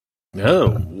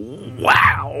Oh,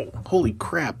 wow. Holy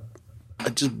crap. I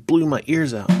just blew my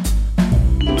ears out.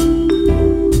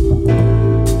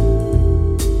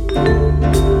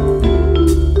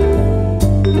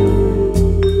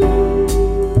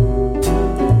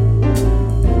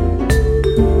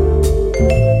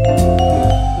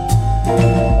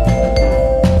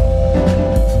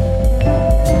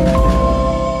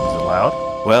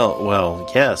 Well,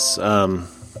 yes.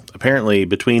 Apparently,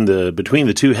 between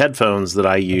the two headphones that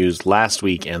I used last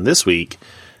week and this week,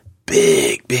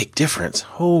 big difference.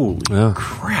 Holy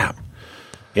crap!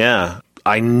 Yeah,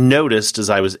 I noticed as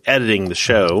I was editing the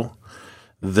show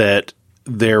that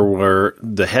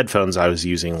the headphones I was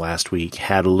using last week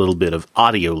had a little bit of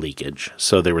audio leakage,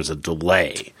 so there was a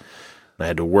delay. I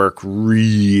had to work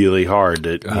really hard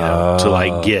to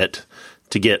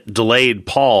get delayed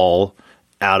Paul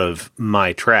out of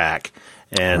my track.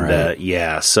 And,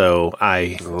 right. So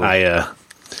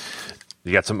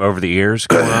you got some over the ears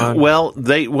going on? Well,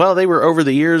 they were over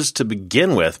the ears to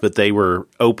begin with, but they were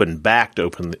open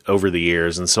over the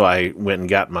ears. And so I went and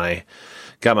got my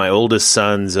oldest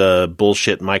son's,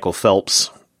 bullshit Michael Phelps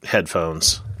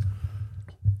headphones.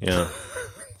 Yeah.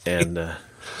 And,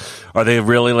 are they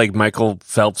really like Michael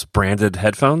Phelps branded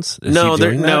headphones? No.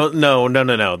 They're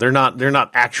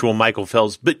not actual Michael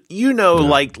Phelps, but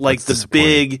like the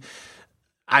big.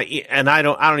 I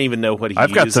don't even know what he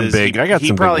uses. Got some big.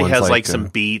 He probably has like some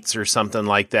Beats or something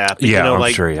like that. But,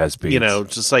 I'm sure he has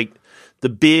Beats. Just like the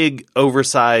big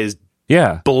oversized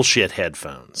bullshit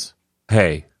headphones.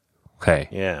 Hey,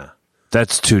 yeah,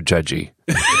 that's too judgy.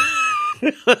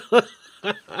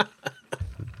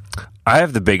 I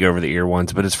have the big over the ear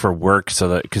ones, but it's for work, so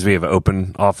that because we have an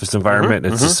open office environment,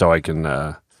 it's just so I can.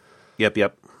 Yep.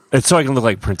 It's so I can look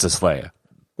like Princess Leia.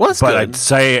 Well, that's but good.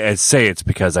 I'd say it's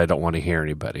because I don't want to hear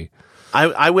anybody.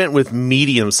 I went with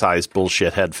medium-sized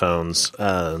bullshit headphones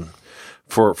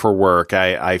for work.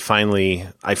 I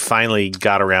finally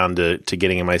got around to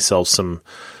getting myself some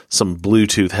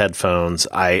Bluetooth headphones.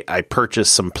 I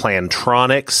purchased some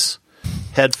Plantronics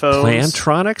headphones.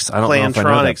 Plantronics? I don't know if I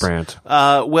know that brand.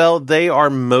 Well, they are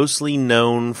mostly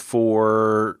known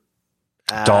for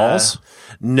dolls.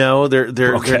 No, they're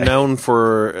known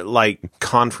for like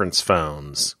conference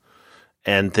phones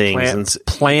and things.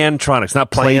 Plantronics, not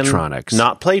Playtronics.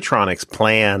 Not Playtronics,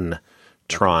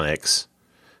 Plantronics.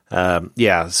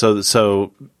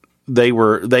 So they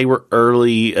were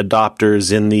early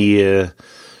adopters in the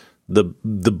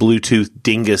Bluetooth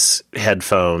dingus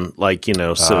headphone,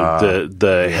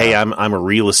 hey, I'm a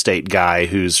real estate guy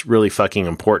who's really fucking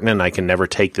important and I can never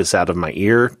take this out of my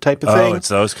ear type of thing. Oh, it's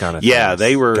those kind of things.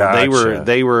 They were Gotcha.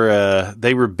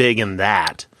 they were big in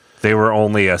that. They were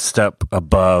only a step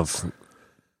above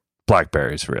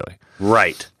Blackberries, really.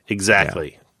 Right.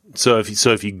 Exactly. Yeah. So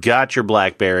if you got your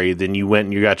BlackBerry, then you went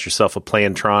and you got yourself a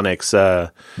Plantronics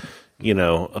a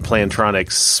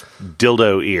Plantronics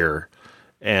dildo ear.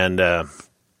 And are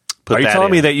you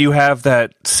telling me that you have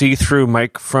that see-through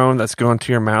microphone that's going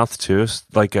to your mouth too,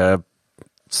 like a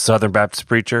Southern Baptist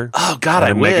preacher? Oh God,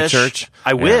 I wish.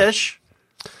 I wish.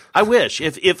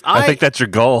 If I think that's your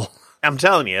goal. I'm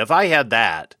telling you, if I had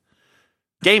that,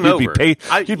 game over.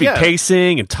 You'd be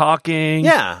pacing and talking.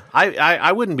 Yeah,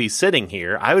 I wouldn't be sitting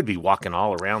here. I would be walking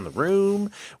all around the room,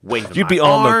 waving. You'd my be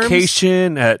arms. on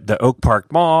location at the Oak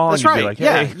Park Mall. That's and right. Be like,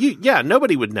 hey.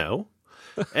 Nobody would know,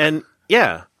 and.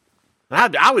 Yeah,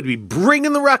 I would be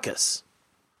bringing the ruckus.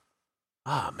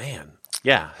 Oh, man.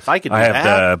 Yeah, if I could do that. I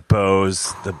have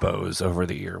the Bose over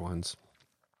the ear ones.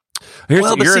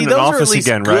 You're in an office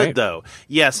again, good, right? Though.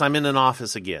 Yes, I'm in an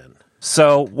office again.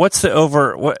 So what's the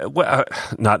over?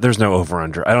 There's no over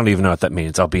under. I don't even know what that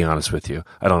means. I'll be honest with you.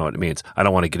 I don't know what it means. I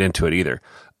don't want to get into it either.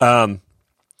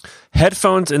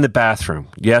 Headphones in the bathroom.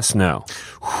 Yes, no.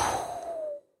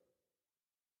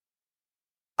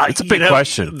 It's a big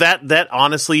question. That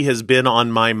honestly has been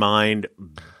on my mind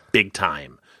big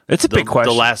time. It's a big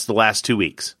question. The last 2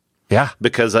 weeks. Yeah.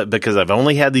 Because I've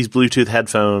only had these Bluetooth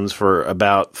headphones for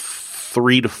about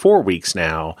 3 to 4 weeks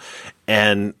now.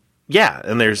 And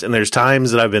there's times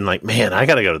that I've been like, man, I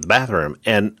got to go to the bathroom.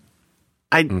 And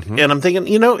I'm thinking,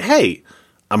 hey,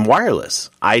 I'm wireless.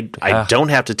 I don't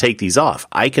have to take these off.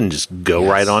 I can just go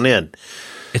right on in.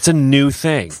 It's a new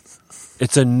thing.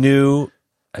 It's a new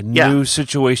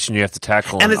situation you have to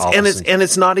tackle, and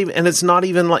it's not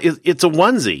even like it's a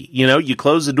onesie. You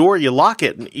close the door, you lock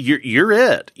it, and you're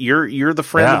it. You're the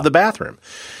friend of the bathroom.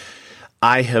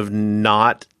 I have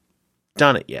not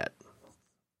done it yet.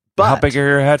 But how big are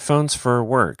your headphones for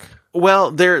work?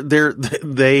 Well, they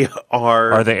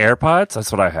are. Are they AirPods?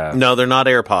 That's what I have. No, they're not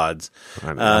AirPods.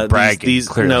 I'm bragging. These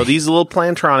little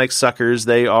Plantronics suckers.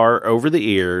 They are over the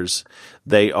ears.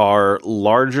 They are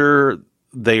larger.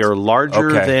 They are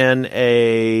larger than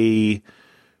a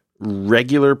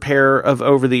regular pair of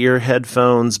over the ear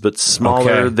headphones, but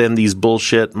smaller than these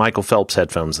bullshit Michael Phelps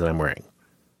headphones that I'm wearing.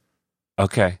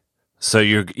 Okay, so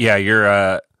you're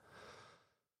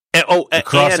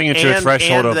crossing into a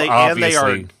threshold of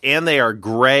obviously. And they are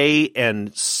gray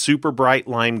and super bright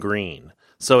lime green.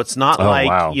 So it's not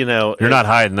you're not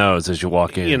hiding those as you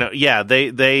walk in.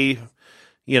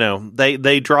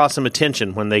 They draw some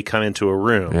attention when they come into a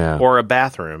room or a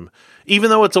bathroom, even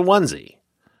though it's a onesie.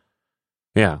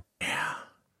 Yeah.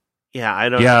 Yeah, I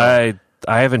don't know.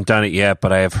 I haven't done it yet,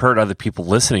 but I have heard other people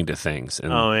listening to things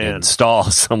in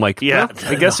stalls. I'm like,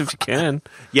 I guess if you can.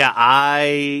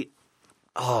 Yeah,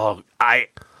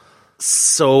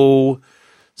 so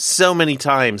many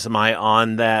times am I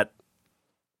on that,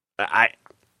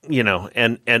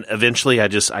 and eventually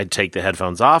I'd take the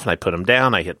headphones off and I put them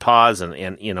down, I hit pause and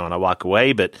I walk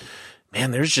away. But man,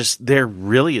 there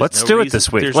really is Let's do it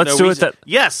this week. Let's do it.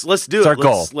 Yes, let's do it. It's our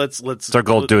goal. It's our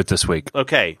goal to do it this week.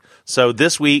 Okay. So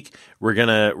this week we're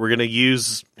gonna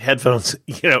use headphones,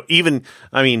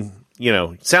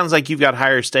 sounds like you've got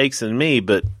higher stakes than me,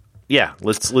 but yeah,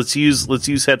 let's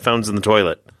use headphones in the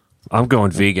toilet. I'm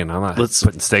going vegan. I'm not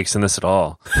putting stakes in this at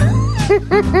all.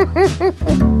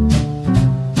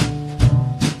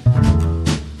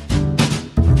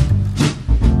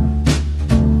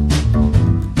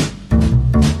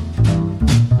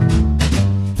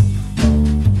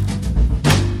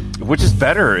 Which is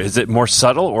better? Is it more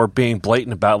subtle or being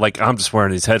blatant about, like, I'm just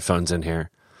wearing these headphones in here?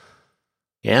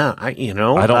 Yeah, I don't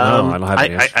know. I don't have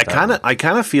an answer. I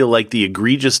kind of feel like the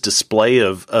egregious display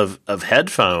of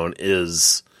headphone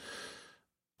is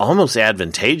almost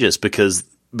advantageous because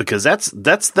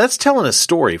that's telling a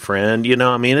story, friend.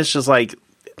 It's just like,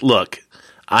 look,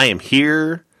 I am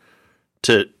here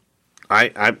to.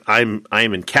 I'm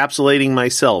encapsulating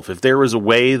myself. If there was a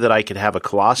way that I could have a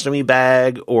colostomy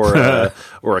bag or a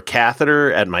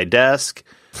catheter at my desk,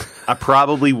 I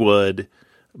probably would.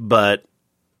 But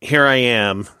here I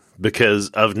am because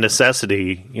of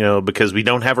necessity, because we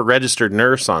don't have a registered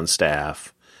nurse on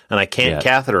staff and I can't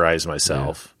catheterize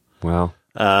myself. Yeah. Well,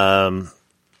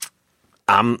 I'm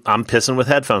pissing with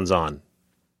headphones on.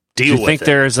 Do you think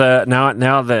there's a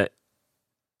now that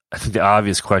I think the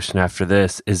obvious question after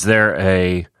this, is there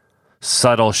a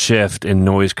subtle shift in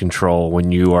noise control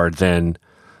when you are then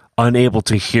unable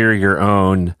to hear your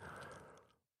own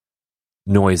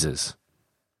noises?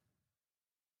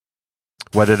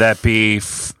 Whether that be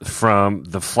from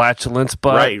the flatulence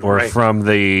butt or from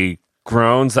the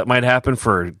groans that might happen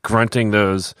for grunting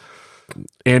those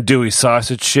andouille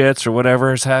sausage shits or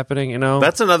whatever is happening,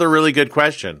 That's another really good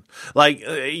question.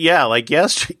 Yesterday,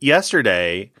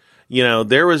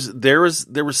 there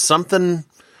was something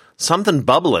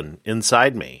bubbling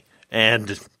inside me,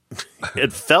 and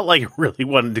it felt like it really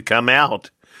wanted to come out.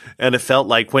 And it felt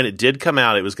like when it did come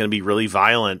out, it was going to be really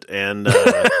violent. And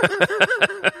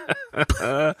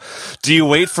do you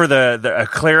wait for the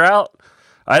clear out?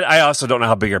 I also don't know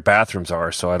how big your bathrooms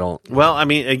are, so I don't. Well,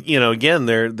 again,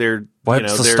 they're.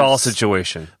 What's the stall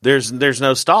situation? There's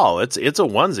no stall. It's a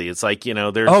onesie. It's like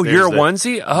there's. Oh, you're a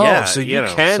onesie. Oh, so you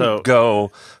can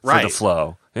go for the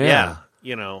flow. Yeah.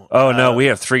 Oh no, we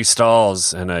have 3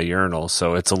 stalls and a urinal,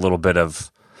 so it's a little bit of.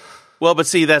 Well, but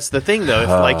see, that's the thing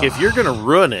though. If you're going to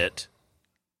ruin it,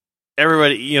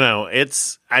 everybody,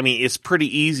 it's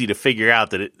pretty easy to figure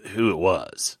out who it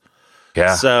was.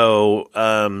 Yeah. So,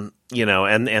 and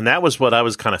that was what I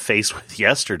was kind of faced with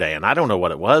yesterday, and I don't know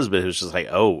what it was, but it was just like,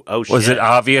 oh shit. Was it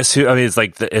obvious who? It's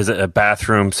like, is it a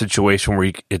bathroom situation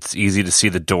where it's easy to see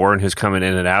the door and who's coming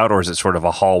in and out, or is it sort of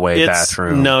a hallway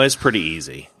bathroom? No, it's pretty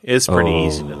easy. It's pretty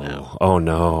easy to know. Oh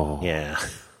no. Yeah.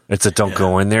 It's a don't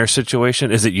go in there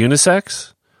situation. Is it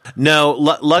unisex? No,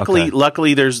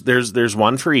 luckily there's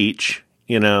one for each.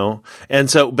 And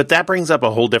so, but that brings up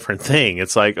a whole different thing.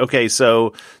 It's like, okay,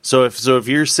 so if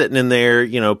you're sitting in there,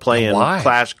 playing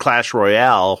Clash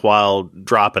Royale while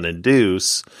dropping a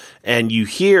deuce, and you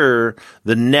hear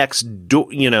the next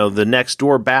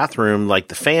door bathroom, like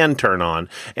the fan turn on,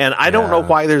 and I don't know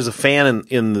why there's a fan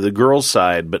in the girls'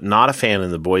 side, but not a fan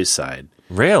in the boys' side.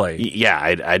 Really? Yeah,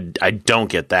 I don't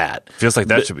get that. Feels like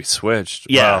that should be switched.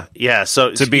 Yeah, well, yeah.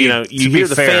 So you hear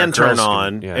the fan turn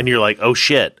on, and you're like, "Oh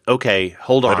shit! Okay,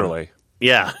 hold on." Literally.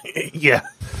 Yeah, yeah.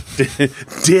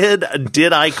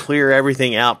 Did I clear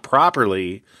everything out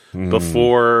properly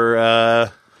before?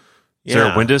 Is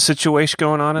there a window situation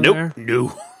going on in there?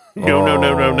 No.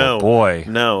 No. Boy.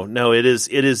 No. It is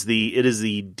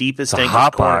the deepest. It's a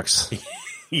hot box.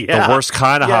 Yeah. The worst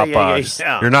kind of hot box.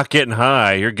 Yeah. You're not getting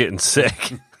high. You're getting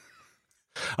sick.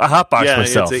 I hot box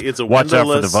myself. It's a watch out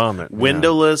for the vomit.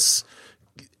 Windowless,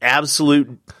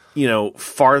 absolute,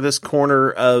 farthest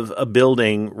corner of a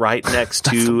building, right next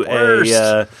to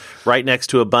a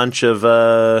bunch of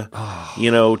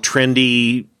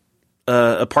trendy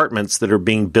apartments that are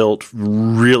being built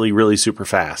really, really super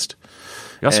fast.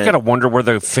 You also got to wonder where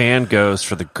the fan goes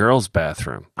for the girls'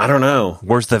 bathroom. I don't know.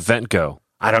 Where's the vent go?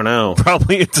 I don't know.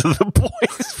 Probably into the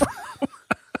boys' room.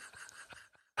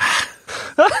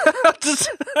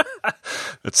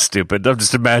 That's stupid. I'm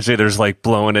just imagining there's like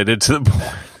blowing it into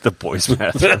the boys'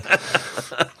 bathroom.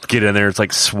 Get in there, it's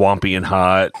like swampy and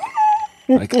hot.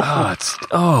 Like,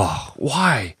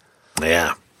 why?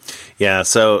 Yeah.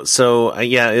 So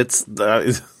it's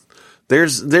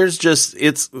there's just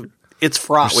it's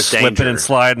fraught with danger. Slipping and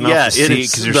sliding off the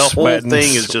seat because you're the sweating. Whole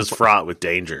thing is just fraught with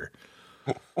danger.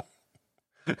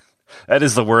 That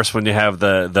is the worst when you have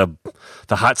the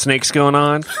hot snakes going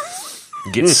on.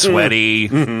 You get sweaty.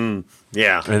 Mm-hmm.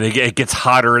 Yeah. And it gets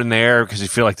hotter in there because you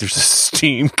feel like there's a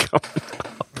steam coming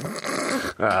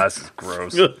up. This is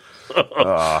gross.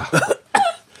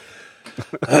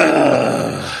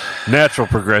 Natural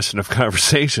progression of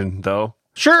conversation, though.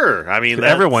 Sure. I mean,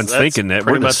 everyone's thinking that.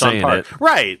 We're just saying it.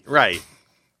 Right.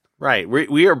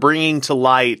 We are bringing to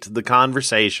light the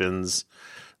conversations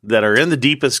that are in the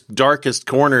deepest, darkest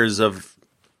corners of,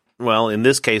 well, in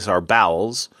this case, our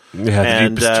bowels. Yeah, the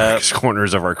deepest, darkest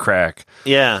corners of our crack.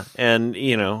 Yeah, and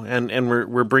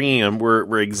we're bringing them,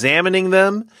 we're examining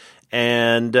them,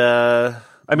 and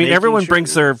everyone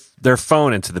brings their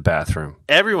phone into the bathroom.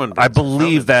 Everyone, I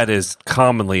believe that is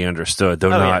commonly understood, though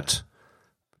not. Yeah.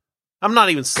 I'm not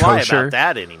even sly kosher. about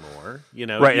that anymore.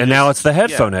 Right, and now it's the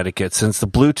headphone etiquette since the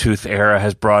Bluetooth era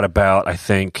has brought about, I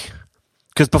think.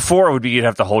 Because before it would be you'd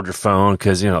have to hold your phone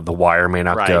because the wire may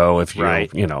not go if you are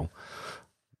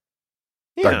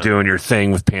doing your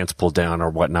thing with pants pulled down or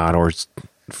whatnot, or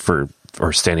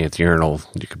standing at the urinal.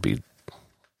 You could be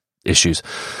issues.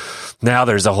 Now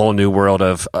there's a whole new world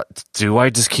of do I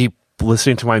just keep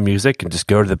listening to my music and just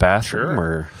go to the bathroom? Sure.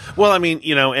 Or well, I mean,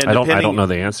 and I don't know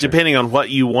the answer. Depending on what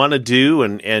you want to do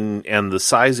and the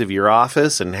size of your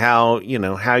office and how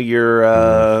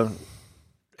you're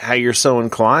so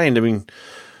inclined. I mean,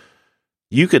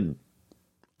 you could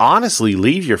honestly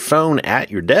leave your phone at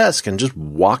your desk and just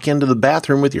walk into the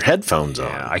bathroom with your headphones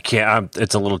on. I can't.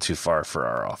 It's a little too far for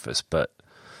our office, but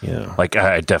like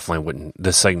I definitely wouldn't.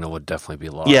 The signal would definitely be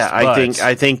lost. Yeah,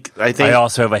 I think. I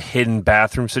also have a hidden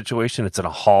bathroom situation. It's in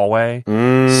a hallway,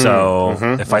 so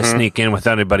if I sneak in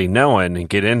without anybody knowing and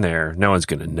get in there, no one's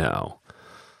going to know.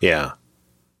 Yeah.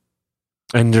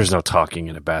 And there's no talking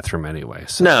in a bathroom anyway.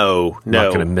 So no. I'm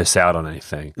not going to miss out on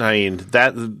anything. I mean,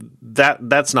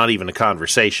 that's not even a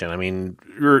conversation. I mean,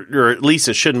 or at least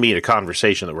it shouldn't be a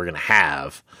conversation that we're going to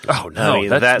have. Oh, no. I mean,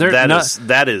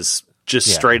 that is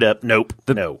just straight up nope.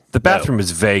 No. The bathroom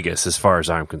is Vegas as far as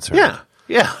I'm concerned.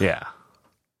 Yeah.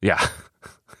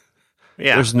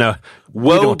 There's no...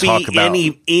 Woe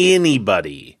be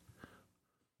anybody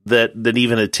that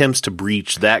even attempts to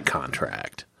breach that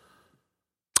contract.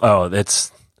 Oh,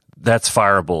 that's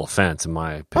fireable offense in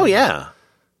my opinion. Oh, yeah.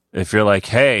 If you're like,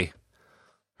 hey,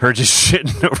 heard you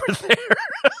shitting over there.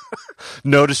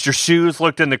 Noticed your shoes,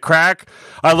 looked in the crack.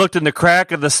 I looked in the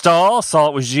crack of the stall, saw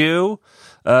it was you.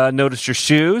 Noticed your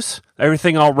shoes.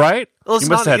 Everything all right? Well, it's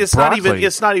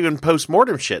not even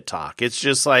post-mortem shit talk. It's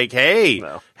just like, hey,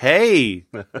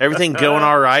 everything going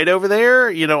all right over there?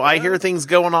 I hear things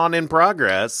going on in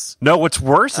progress. No, what's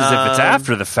worse is if it's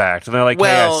after the fact. And they're like,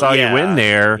 hey, I saw you in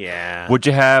there. Yeah. Would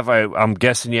you have, I'm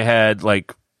guessing you had,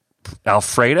 like,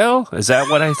 Alfredo? Is that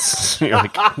what I... You're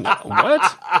like,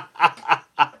 what?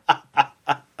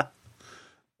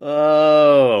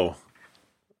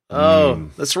 Oh,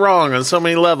 that's wrong on so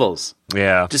many levels.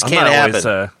 Yeah. Just can't happen.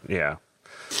 Always,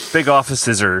 big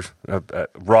offices are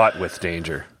wrought with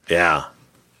danger. Yeah.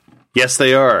 Yes,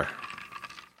 they are.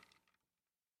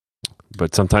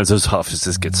 But sometimes those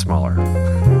offices get smaller.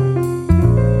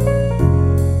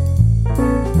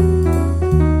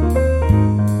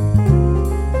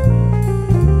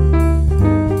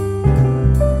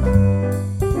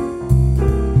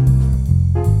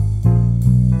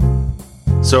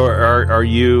 So are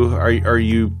you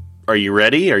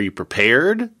ready? Are you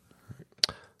prepared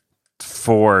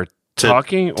for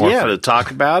talking? To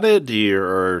talk about it?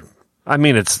 I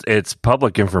mean, it's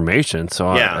public information, so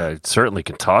I certainly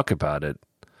can talk about it.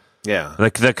 Yeah,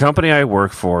 like the company I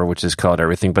work for, which is called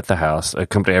Everything But the House, a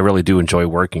company I really do enjoy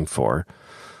working for.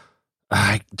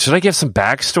 Should I give some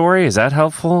backstory? Is that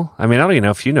helpful? I mean, I don't even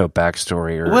know if you know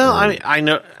backstory or. Well, I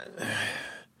know.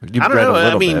 I don't know.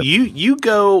 I mean, you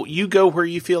go where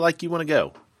you feel like you want to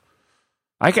go.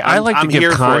 I like to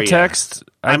give context.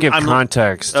 I give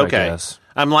context. Okay. I guess.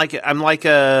 I'm like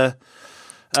a.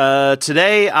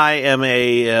 Today I am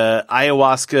a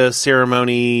ayahuasca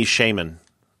ceremony shaman.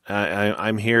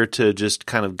 I'm here to just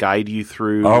kind of guide you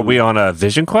through. Are we on a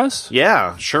vision quest?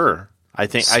 Yeah, sure. I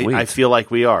think I feel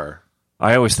like we are.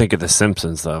 I always think of The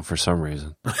Simpsons, though, for some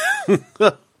reason.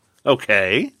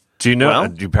 Okay. Do you know?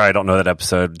 Well, you probably don't know that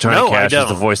episode. Johnny Cash is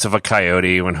the voice of a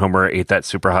coyote when Homer ate that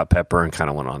super hot pepper and kind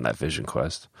of went on that vision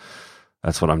quest.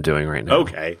 That's what I'm doing right now.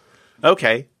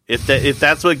 Okay. If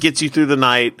that's what gets you through the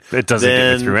night, it doesn't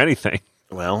get me through anything.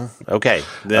 Well, okay.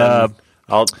 Then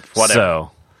I'll whatever.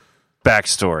 So,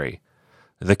 backstory: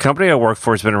 the company I work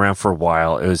for has been around for a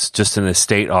while. It was just an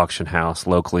estate auction house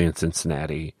locally in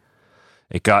Cincinnati.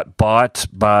 It got bought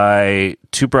by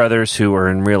two brothers who were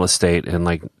in real estate in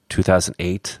like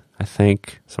 2008, I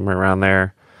think, somewhere around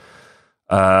there.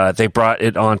 They brought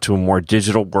it onto a more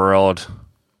digital world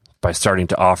by starting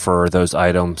to offer those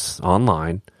items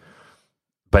online.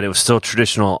 But it was still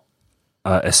traditional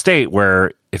estate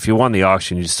where if you won the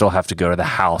auction, you still have to go to the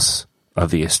house of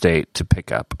the estate to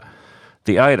pick up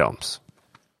the items.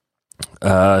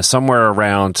 Somewhere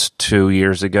around 2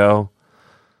 years ago,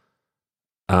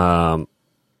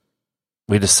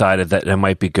 we decided that it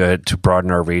might be good to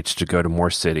broaden our reach to go to more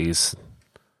cities.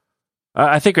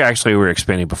 I think we were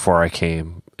expanding before I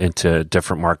came into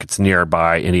different markets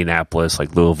nearby, Indianapolis,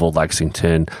 like Louisville,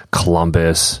 Lexington,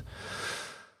 Columbus.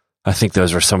 I think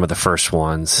those were some of the first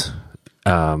ones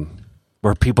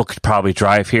where people could probably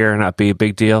drive here and not be a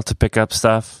big deal to pick up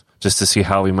stuff just to see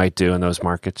how we might do in those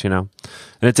markets, And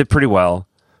it did pretty well.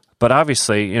 But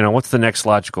obviously, what's the next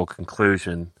logical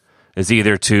conclusion is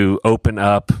either to open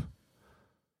up,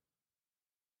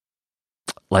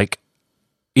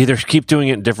 either keep doing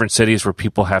it in different cities where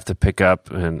people have to pick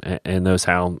up in those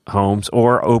homes,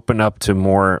 or open up to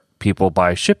more people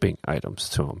by shipping items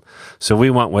to them. So we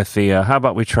went with how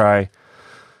about we try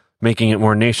making it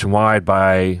more nationwide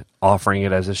by offering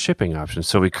it as a shipping option.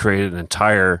 So we created an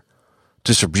entire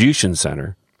distribution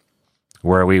center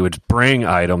where we would bring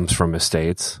items from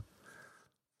estates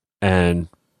and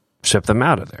ship them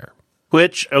out of there.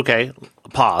 Which, okay,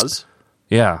 pause.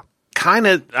 Yeah. Kind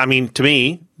of, to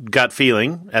me, gut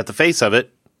feeling, at the face of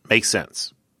it, makes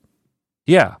sense.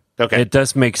 Yeah. Okay. It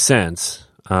does make sense.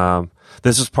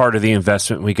 This was part of the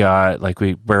investment we got.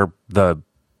 We're the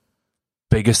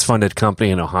biggest funded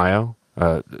company in Ohio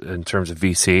in terms of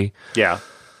VC. Yeah.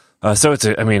 So it's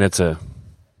a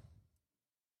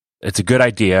good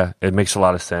idea. It makes a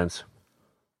lot of sense.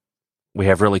 We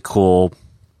have really cool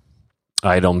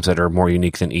items that are more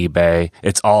unique than eBay.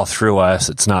 It's all through us.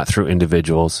 It's not through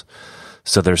individuals.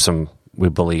 So we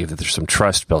believe that there's some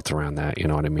trust built around that. You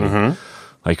know what I mean? Mm-hmm.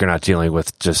 Like, you're not dealing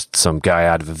with just some guy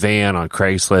out of a van on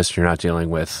Craigslist. You're not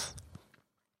dealing with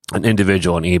an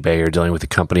individual on eBay. You're dealing with a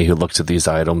company who looks at these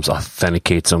items,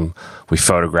 authenticates them. We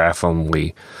photograph them.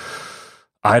 We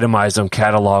itemize them,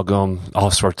 catalog them,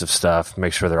 all sorts of stuff.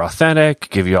 Make sure they're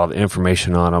authentic, give you all the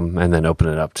information on them, and then open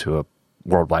it up to a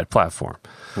worldwide platform.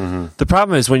 Mm-hmm. The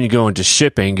problem is when you go into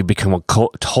shipping, you become a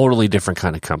totally different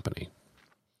kind of company.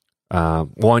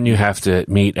 One, you have to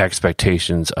meet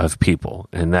expectations of people,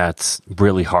 and that's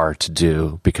really hard to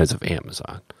do because of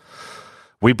Amazon.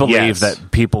 We believe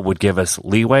that people would give us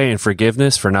leeway and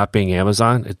forgiveness for not being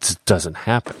Amazon. It doesn't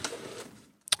happen.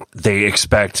 They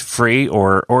expect free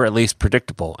or at least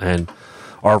predictable, and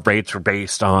our rates were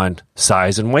based on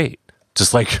size and weight,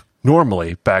 just like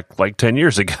normally back like 10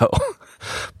 years ago.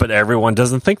 But everyone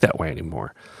doesn't think that way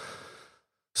anymore.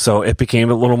 So it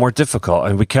became a little more difficult,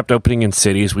 and we kept opening in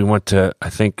cities. We went to, I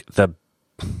think, the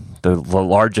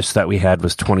largest that we had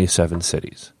was 27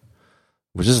 cities,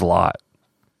 which is a lot.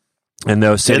 And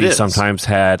those cities sometimes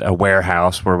had a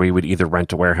warehouse where we would either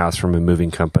rent a warehouse from a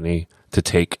moving company to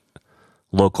take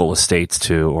local estates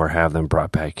to, or have them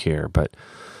brought back here. But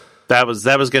that was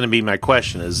going to be my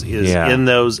question: is in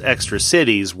those extra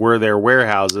cities, were there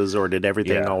warehouses, or did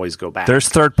everything always go back? There's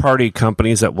third-party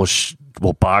companies that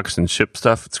will box and ship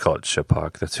stuff. It's called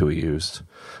ShipHawk. That's who we used.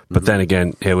 But then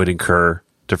again, it would incur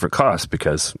different costs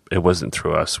because it wasn't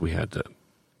through us. We had to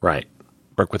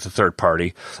work with a third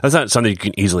party. That's not something you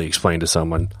can easily explain to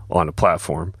someone on a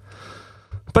platform.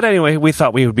 But anyway, we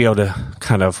thought we would be able to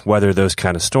kind of weather those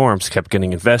kind of storms. Kept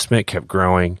getting investment, kept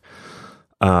growing.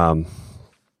 But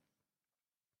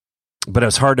it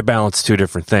was hard to balance two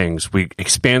different things. We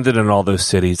expanded in all those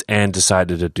cities and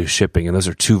decided to do shipping, and those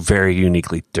are two very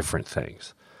uniquely different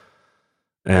things.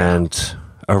 And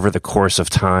over the course of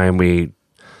time, we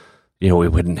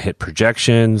wouldn't hit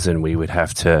projections, and we would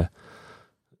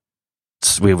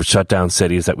shut down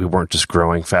cities that we weren't just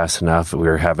growing fast enough. We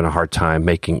were having a hard time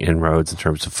making inroads in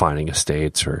terms of finding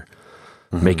estates or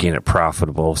making it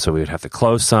profitable. So we would have to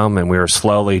close some, and we were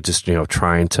slowly just,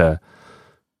 trying to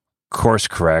course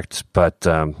correct. But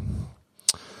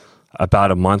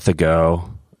about a month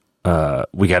ago,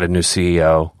 we got a new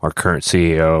CEO. Our current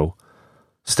CEO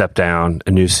stepped down.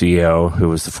 A new CEO who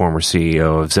was the former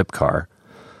CEO of Zipcar,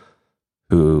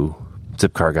 who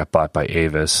Zipcar got bought by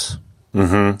Avis.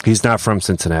 He's not from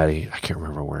Cincinnati. I can't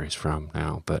remember where he's from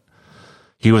now, but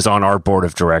he was on our board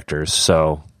of directors.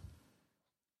 So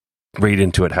read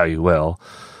into it how you will.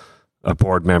 A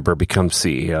board member becomes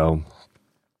CEO,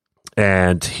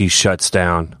 and he shuts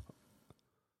down.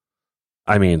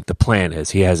 I mean, the plan is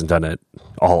he hasn't done it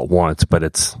all at once, but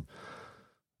it's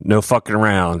no fucking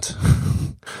around.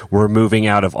 We're moving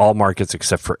out of all markets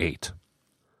except for 8.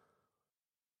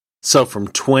 So from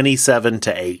 27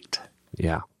 to 8.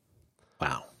 Yeah.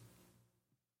 Wow.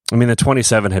 I mean, the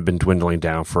 27 had been dwindling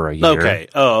down for a year. Okay.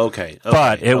 Oh, okay.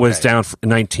 But it was down from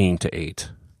 19 to 8.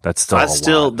 That's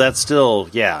still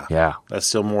yeah. Yeah. That's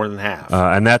still more than half.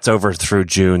 And that's over through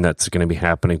June. That's going to be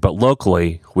happening. But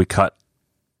locally, we cut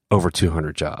over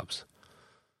 200 jobs.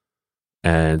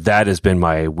 And that has been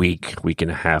my week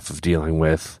and a half of dealing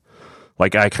with.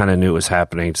 Like, I kind of knew it was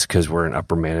happening just because we're in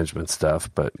upper management stuff.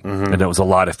 But and it was a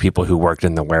lot of people who worked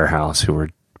in the warehouse who were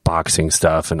boxing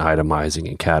stuff and itemizing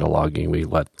and cataloging. We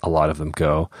let a lot of them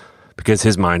go because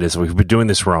his mind is, we've been doing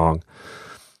this wrong.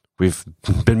 We've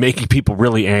been making people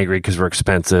really angry because we're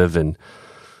expensive, and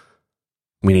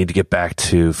we need to get back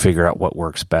to figure out what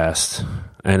works best.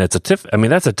 And it's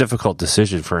that's a difficult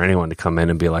decision for anyone to come in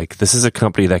and be like, this is a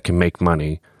company that can make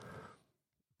money,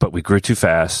 but we grew too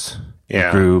fast.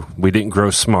 Yeah. We didn't grow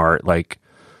smart. Like,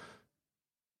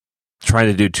 trying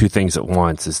to do 2 things at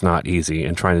once is not easy,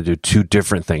 and trying to do 2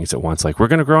 different things at once. Like, we're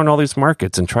going to grow in all these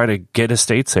markets and try to get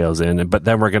estate sales in, but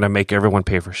then we're going to make everyone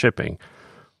pay for shipping.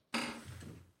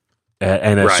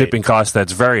 And a shipping cost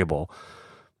that's variable.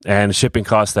 And a shipping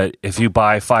cost that if you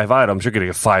buy 5 items, you're going to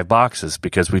get 5 boxes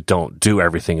because we don't do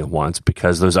everything at once,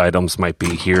 because those items might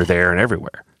be here, there, and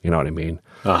everywhere. You know what I mean?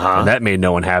 And that made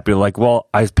no one happy. Like, well,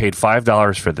 I paid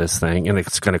 $5 for this thing, and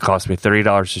it's going to cost me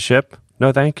 $30 to ship?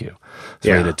 No, thank you.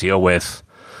 So we had to deal with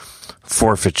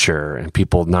forfeiture and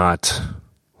people not,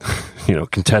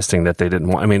 contesting that they didn't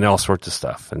want. I mean, all sorts of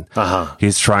stuff. And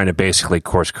he's trying to basically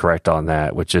course correct on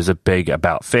that, which is a big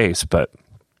about face. But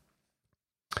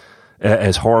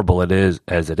as horrible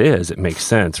as it is, it makes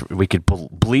sense. We could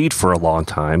bleed for a long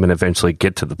time and eventually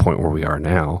get to the point where we are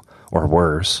now, or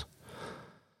worse.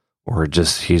 Or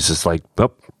he's just like,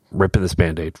 ripping this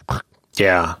Band-Aid.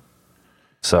 Yeah.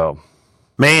 So,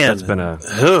 man, it's been a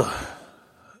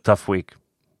tough week.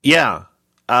 Yeah.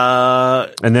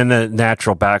 And then the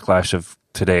natural backlash of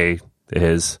today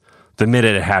is the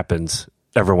minute it happens,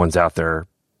 everyone's out there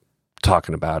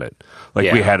talking about it.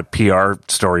 Like, we had a PR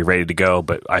story ready to go,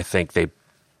 but I think they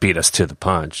beat us to the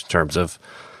punch in terms of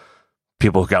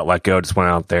people who got let go just went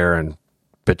out there and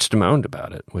bitched and moaned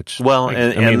about it. Which,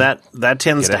 that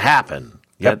tends to happen.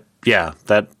 Yep.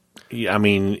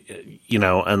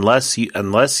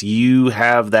 Unless you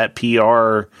have that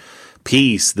PR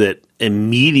piece that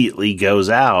immediately goes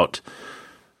out,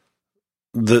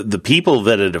 the people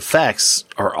that it affects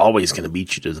are always going to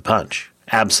beat you to the punch.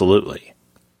 Absolutely.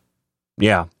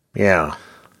 Yeah. Yeah.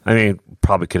 I mean,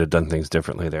 probably could have done things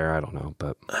differently there. I don't know,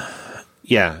 but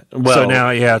yeah. Well, so now,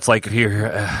 it's like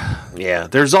here.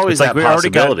 There's always that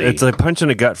possibility. It's a punch in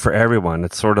the gut for everyone.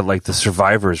 It's sort of like the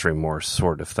survivor's remorse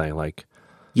sort of thing. Like,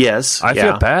 yes, I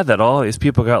feel bad that all these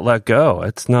people got let go.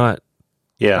 It's not.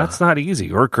 Yeah, that's not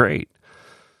easy or great.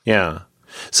 Yeah.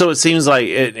 So it seems like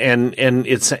it, and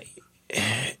it's,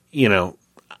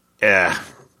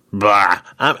 blah.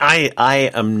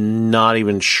 I am not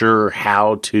even sure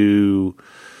how to,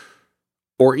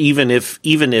 or even if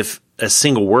a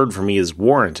single word for me is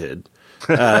warranted.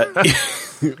 Because,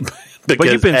 but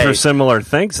you've been through similar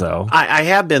things, though. I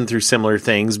have been through similar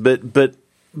things, but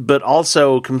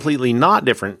also completely not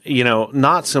different,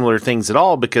 not similar things at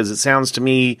all, because it sounds to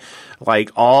me like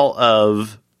all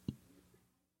of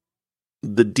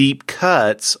the deep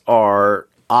cuts are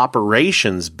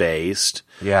operations based.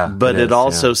 Yeah. But it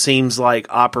also seems like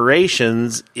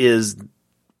operations is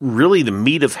really the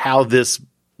meat of how this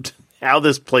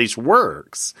place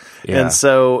works. Yeah. And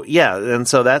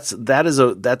so that's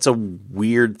a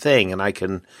weird thing, and I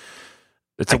can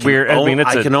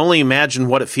only imagine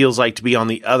what it feels like to be on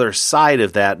the other side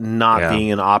of that, not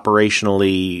being an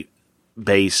operationally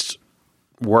based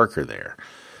worker there.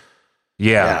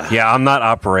 Yeah. I'm not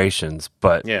operations,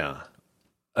 but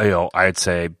I'd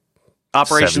say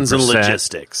operations 7%. and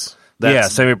logistics.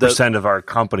 70% of our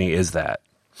company is that.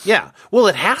 Yeah. Well,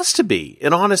 it has to be.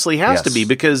 It honestly has to be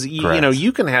because,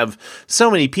 you can have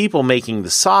so many people making the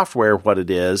software what it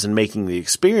is and making the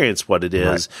experience what it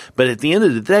is. Right. But at the end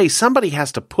of the day, somebody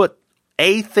has to put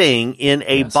a thing in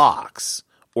a box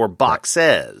or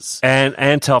boxes.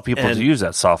 And tell people to use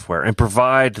that software and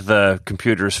provide the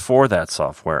computers for that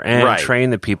software and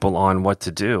train the people on what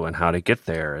to do and how to get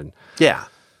there. And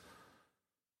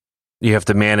you have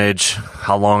to manage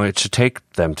how long it should take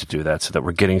them to do that so that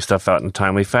we're getting stuff out in a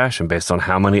timely fashion based on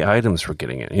how many items we're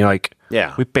getting in.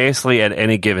 We basically at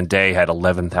any given day had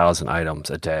 11,000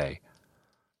 items a day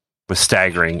with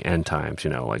staggering end times,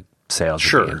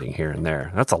 sales ending here and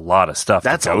there. That's a lot of stuff.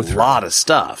 That's a lot of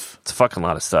stuff. It's a fucking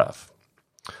lot of stuff.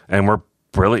 And we're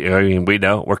really, we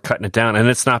know we're cutting it down. And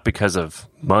it's not because of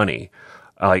money.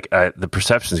 The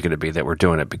perception is going to be that we're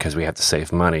doing it because we have to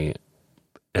save money.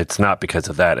 It's not because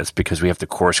of that. It's because we have to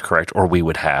course correct or we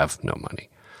would have no money.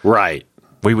 Right.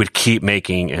 We would keep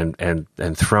making and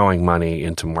throwing money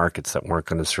into markets that weren't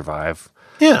going to survive.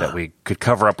 Yeah. That we could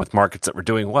cover up with markets that were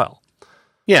doing well.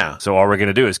 Yeah. So all we're going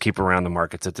to do is keep around the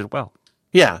markets that did well.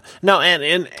 Yeah. No,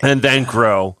 and then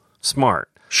grow smart.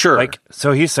 Sure.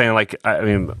 So he's saying,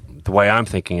 the way I'm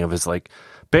thinking of is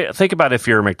think about if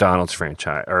you're a McDonald's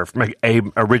franchise or a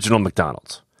original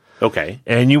McDonald's. Okay.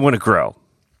 And you want to grow.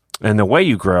 And the way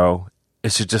you grow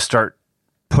is to just start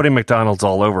putting McDonald's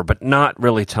all over, but not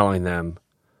really telling them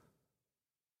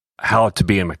how to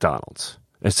be in McDonald's.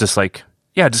 It's just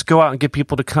just go out and get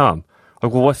people to come.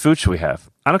 What food should we have?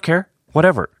 I don't care.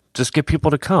 Whatever. Just get people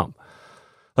to come.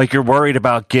 You're worried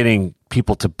about getting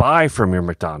people to buy from your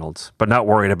McDonald's, but not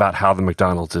worried about how the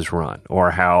McDonald's is run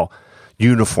or how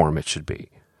uniform it should be.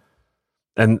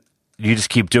 And you just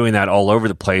keep doing that all over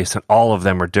the place, and all of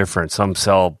them are different. Some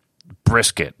sell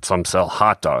brisket, some sell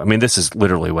hot dog. I mean, this is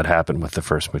literally what happened with the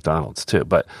first McDonald's too.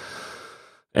 But,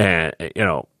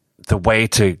 the way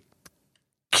to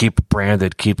keep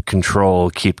branded, keep control,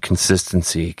 keep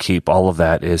consistency, keep all of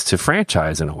that is to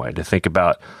franchise in a way, to think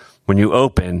about when you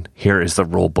open, here is the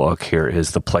rule book, here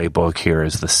is the playbook, here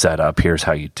is the setup, here's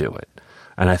how you do it.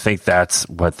 And I think that's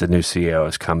what the new CEO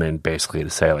has come in basically to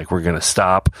say, we're going to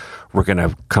stop, we're going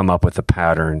to come up with a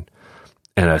pattern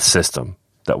and a system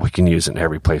that we can use in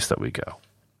every place that we go.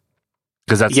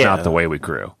 Because that's not the way we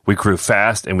grew. We grew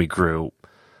fast and we grew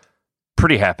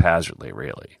pretty haphazardly,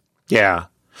 really. Yeah.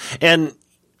 And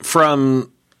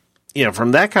from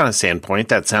that kind of standpoint,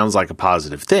 that sounds like a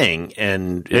positive thing.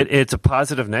 And it's a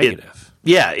positive negative.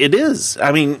 It is.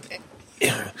 I mean,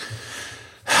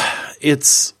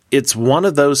 it's one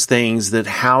of those things that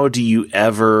how do you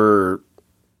ever,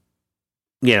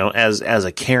 as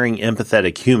a caring,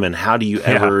 empathetic human, how do you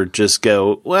ever just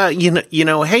go, well,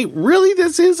 hey, really,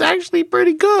 this is actually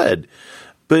pretty good.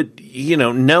 But,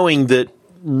 knowing that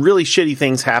really shitty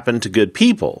things happen to good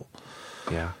people.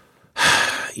 Yeah.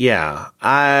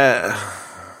 And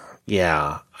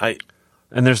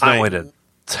there's no way to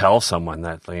tell someone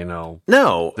that,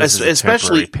 no,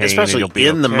 especially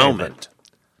in the moment.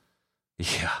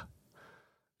 Yeah.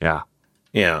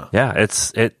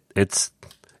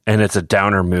 It's a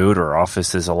downer mood. Our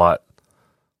office is a lot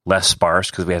less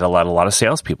sparse because we had a lot of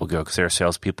salespeople go because there are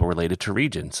salespeople related to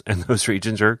regions, and those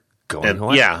regions are going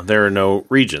away. Yeah, there are no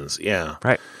regions. Yeah,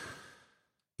 right.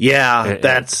 Yeah,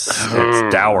 it's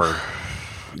dour.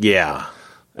 Yeah,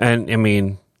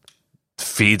 and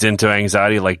feeds into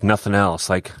anxiety like nothing else.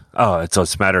 It's a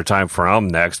matter of time for I'm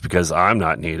next because I'm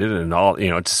not needed, and all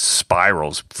it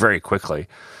spirals very quickly.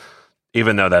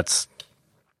 Even though that's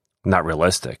not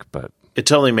realistic, but it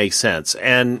totally makes sense.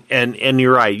 And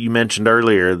you're right. You mentioned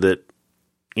earlier that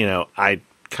I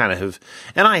kind of have,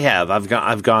 and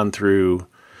I've gone through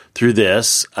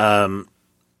this.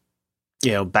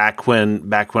 Back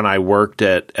when I worked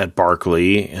at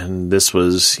Barkley, and this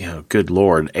was, good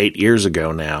Lord, 8 years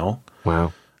ago now.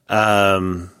 Wow.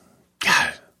 God,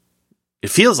 it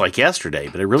feels like yesterday,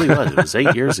 but it really was. It was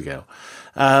 8 years ago.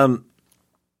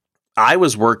 I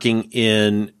was working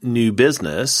in new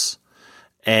business,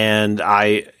 and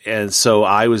so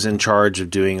I was in charge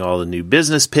of doing all the new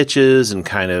business pitches and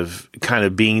kind of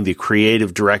being the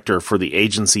creative director for the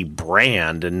agency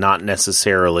brand and not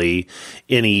necessarily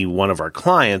any one of our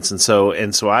clients. And so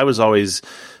I was always,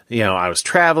 I was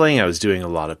traveling, I was doing a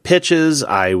lot of pitches,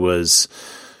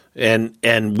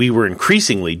 and we were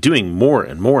increasingly doing more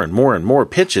and more and more and more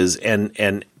pitches,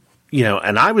 and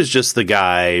I was just the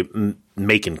guy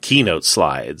making keynote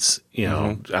slides,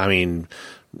 I mean,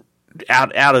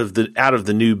 out of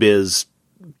the new biz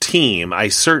team, I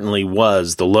certainly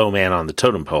was the low man on the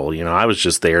totem pole. You know, I was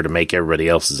just there to make everybody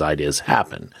else's ideas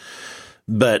happen.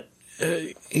 But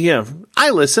I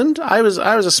listened. I was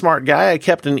a smart guy. I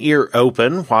kept an ear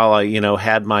open while I,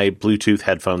 had my Bluetooth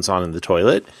headphones on in the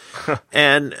toilet,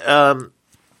 and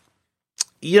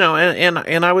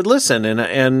and I would listen,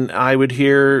 and I would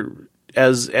hear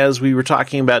as we were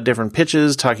talking about different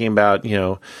pitches, talking about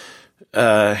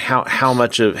how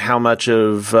much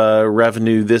of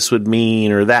revenue this would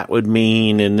mean or that would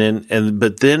mean,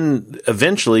 but then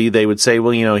eventually they would say,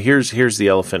 well, here's the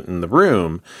elephant in the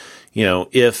room.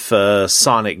 If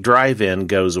Sonic Drive-In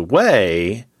goes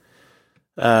away,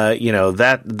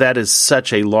 that is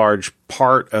such a large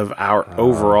part of our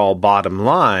overall bottom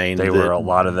line. They were a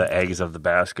lot of the eggs of the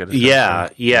basket. Yeah.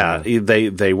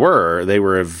 They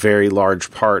were a very large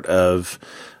part of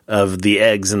the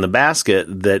eggs in the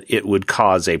basket, that it would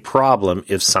cause a problem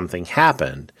if something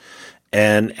happened.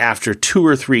 And after 2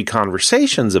 or 3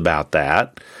 conversations about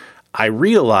that, I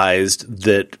realized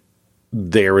that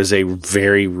there is a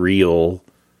very real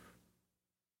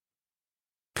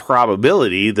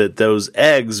probability that those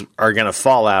eggs are going to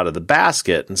fall out of the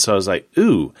basket. And so I was like,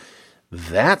 ooh,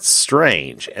 that's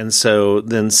strange. And so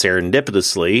then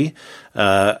serendipitously,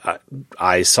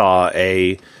 I saw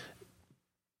a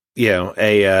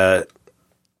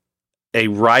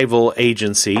rival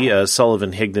agency,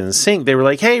 Sullivan, Higdon & Sink. They were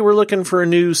like, hey, we're looking for a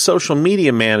new social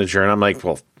media manager. And I'm like,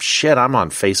 well, shit, I'm on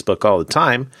Facebook all the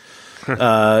time.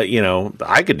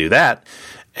 I could do that.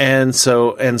 And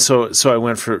so I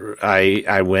went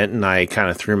and I kind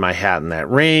of threw my hat in that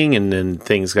ring, and then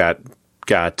things got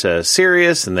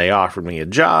serious, and they offered me a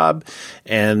job.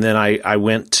 And then I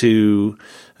went to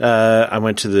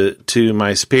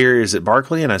my superiors at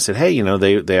Barclay, and I said, hey,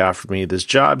 they offered me this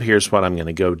job. Here's what I'm going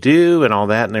to go do and all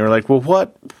that. And they were like,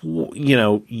 well,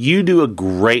 you do a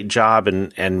great job,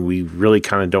 and we really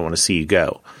kind of don't want to see you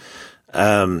go.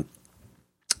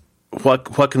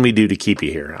 What can we do to keep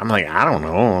you here? I'm like, I don't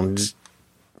know. Just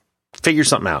figure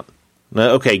something out.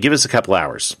 Okay, give us a couple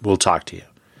hours. We'll talk to you.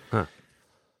 Huh.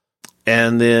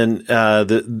 And then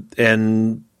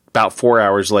and about 4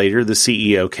 hours later, the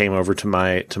CEO came over to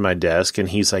my desk, and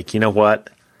he's like, you know what?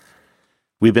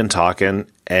 We've been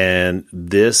talking, and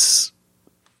this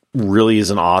really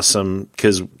is an awesome,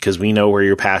 because we know where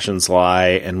your passions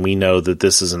lie, and we know that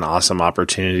this is an awesome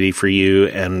opportunity for you,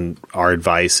 and our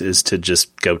advice is to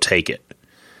just go take it.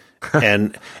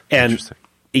 And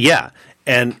yeah,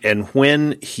 and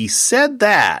when he said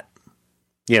that,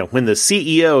 when the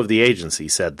CEO of the agency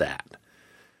said that,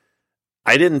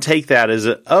 I didn't take that as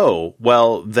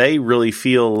they really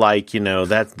feel like,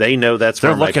 that they know that's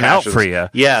where they're looking out for you.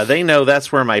 Yeah, they know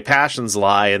that's where my passions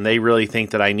lie, and they really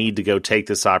think that I need to go take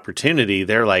this opportunity.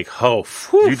 They're like, oh,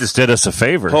 whew, you just did us a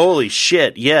favor. Holy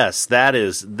shit. Yes, that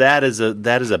is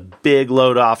a big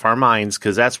load off our minds,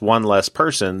 because that's one less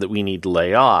person that we need to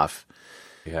lay off.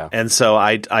 Yeah. And so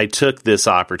I took this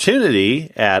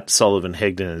opportunity at Sullivan,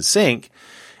 Higdon & Sink,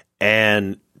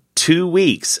 and 2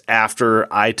 weeks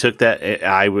after I took that,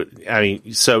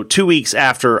 2 weeks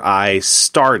after I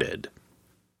started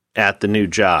at the new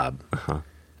job,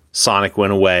 Sonic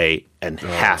went away, and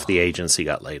half the agency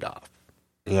got laid off.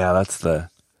 Yeah, that's the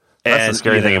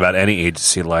scary thing about any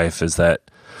agency life, is that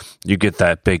you get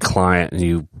that big client and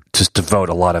you just devote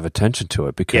a lot of attention to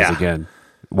it, because again,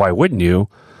 why wouldn't you?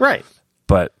 Right.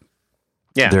 But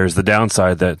there's the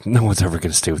downside that no one's ever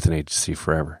going to stay with an agency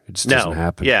forever. It just doesn't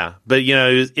happen. Yeah, but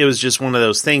it was just one of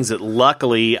those things that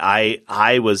luckily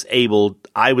I was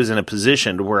in a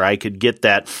position where I could get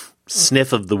that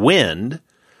sniff of the wind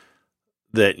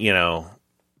that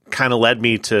kind of led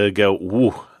me to go,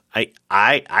 ooh,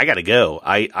 I got to go.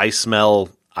 I smell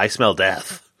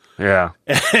death. Yeah.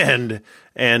 And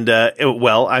one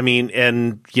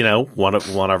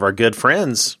of our good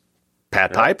friends,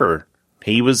 Pat Piper,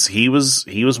 he was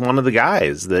one of the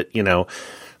guys that,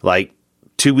 like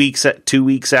 2 weeks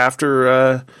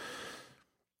after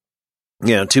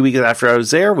 2 weeks after I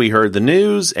was there, we heard the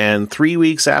news, and 3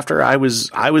 weeks after I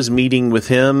was meeting with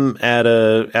him at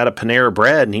a Panera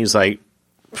Bread, and he's like,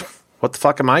 what the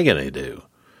fuck am I going to do?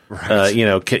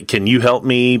 Right. Can you help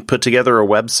me put together a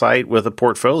website with a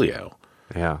portfolio?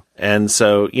 Yeah. And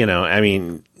so,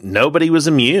 nobody was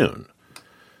immune.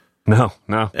 No.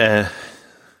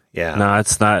 Yeah. No,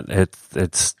 it's not.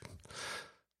 It's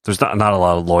there's not a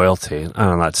lot of loyalty.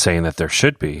 I'm not saying that there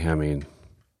should be. I mean,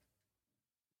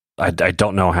 I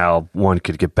don't know how one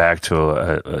could get back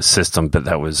to a system, but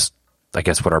that was, I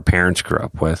guess, what our parents grew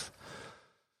up with.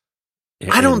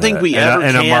 I don't think we ever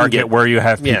in can a market get, where you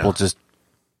have people just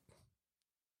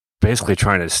basically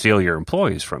trying to steal your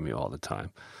employees from you all the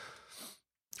time.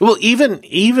 Well,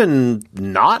 even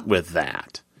not with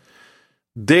that,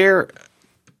 there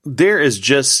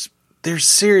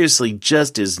seriously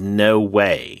just is no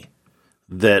way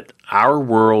that our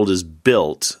world is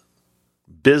built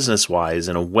business-wise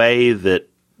in a way that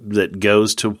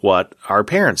goes to what our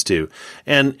parents do.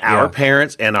 And our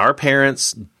parents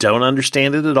don't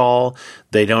understand it at all.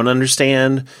 They don't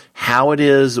understand how it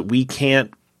is that we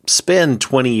can't spend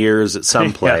 20 years at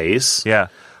some place. Yeah.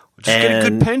 Just get a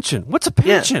good pension. What's a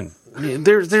pension? Yeah.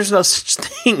 There's no such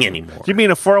thing anymore. You mean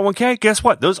a 401k? Guess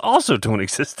what? Those also don't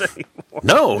exist anymore.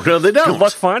 No, they don't. Good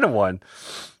luck finding one.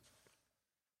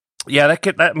 Yeah,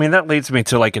 that leads me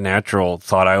to like a natural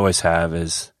thought I always have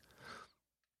is,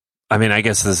 I mean, I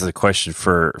guess this is a question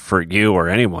for you or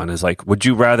anyone is like, would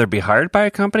you rather be hired by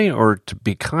a company or to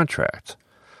be contract?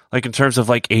 Like in terms of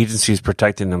like agencies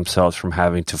protecting themselves from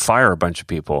having to fire a bunch of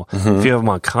people. If you have them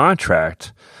on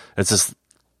contract, it's just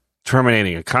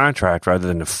terminating a contract rather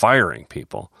than firing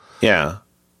people. Yeah.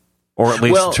 Or at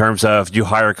least in terms of you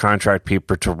hire contract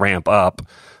people to ramp up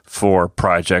for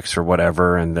projects or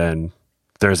whatever, and then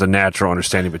there's a natural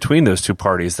understanding between those two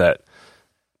parties that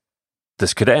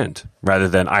this could end, rather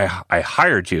than I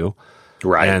hired you,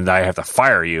 right, and I have to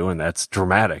fire you, and that's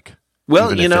dramatic. Well,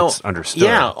 it's understood.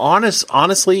 Yeah,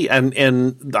 honestly,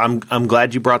 and I'm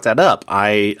glad you brought that up.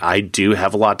 I do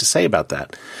have a lot to say about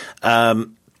that.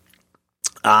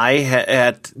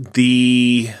 At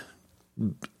the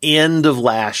end of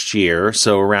last year,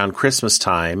 so around Christmas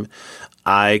time,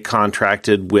 I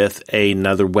contracted with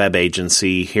another web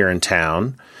agency here in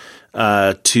town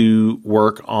to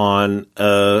work on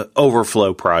a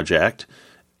overflow project.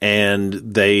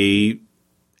 And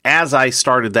as I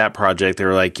started that project, they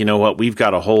were like, you know what, we've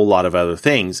got a whole lot of other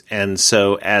things. And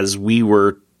so as we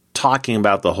were talking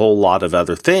about the whole lot of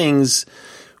other things,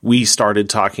 we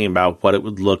started talking about what it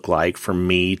would look like for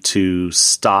me to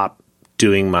stop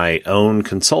doing my own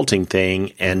consulting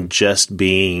thing and just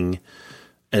being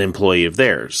an employee of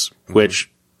theirs, which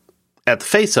at the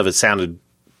face of it sounded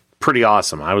pretty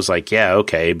awesome. I was like, yeah,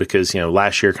 okay, because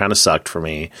last year kind of sucked for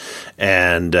me,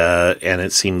 and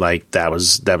it seemed like that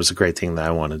was a great thing that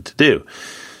I wanted to do.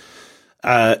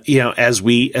 As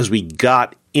we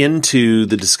got into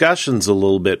the discussions a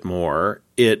little bit more,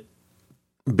 it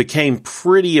became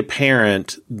pretty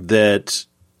apparent that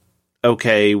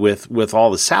okay, with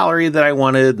all the salary that I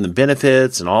wanted and the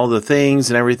benefits and all the things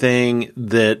and everything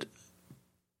that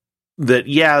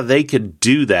yeah, they could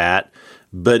do that,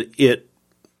 but the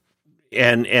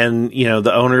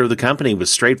owner of the company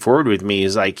was straightforward with me.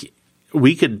 He's like,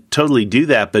 we could totally do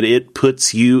that, but it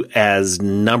puts you as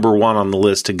number one on the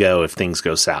list to go if things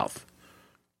go south.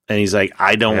 And he's like,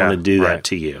 I don't want to do that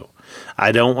to you.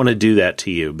 I don't want to do that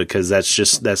to you because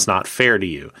that's not fair to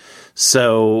you.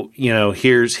 So,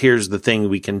 here's the thing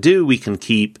we can do. We can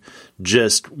keep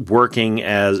just working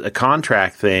as a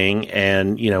contract thing,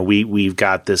 and we've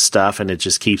got this stuff, and it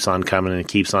just keeps on coming and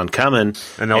keeps on coming,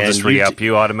 and they'll just re-up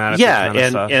you automatically.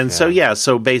 Yeah,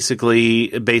 so basically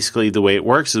the way it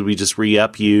works is we just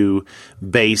re-up you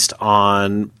based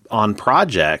on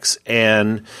projects,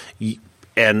 and I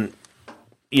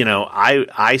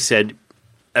said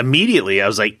immediately, I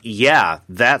was like, yeah,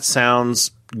 that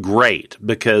sounds great,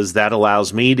 because that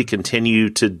allows me to continue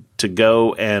to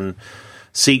go and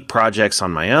seek projects on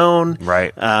my own,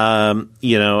 right? And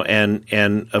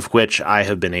of which I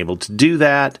have been able to do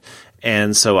that,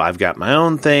 and so I've got my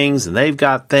own things, and they've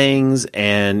got things,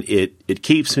 and it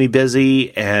keeps me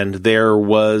busy. And there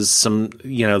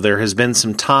has been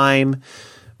some time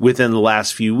within the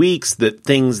last few weeks that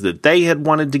things that they had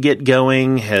wanted to get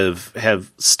going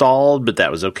have stalled, but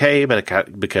that was okay,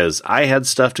 because I had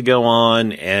stuff to go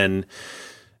on, and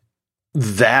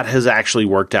that has actually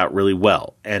worked out really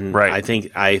well. And I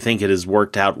think it has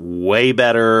worked out way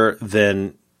better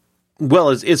than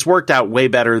it's worked out way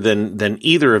better than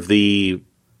either of the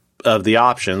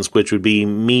options, which would be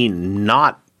me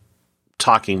not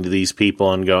talking to these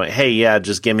people and going, hey, yeah,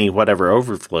 just give me whatever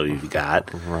overflow you've got.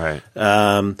 Right.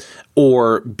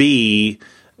 Or B,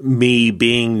 me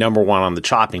being number one on the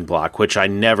chopping block, which I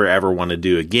never ever want to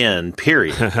do again,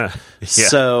 period.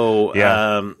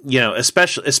 So,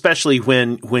 especially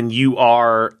when you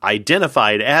are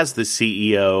identified as the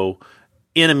CEO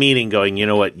in a meeting going, you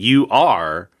know what, you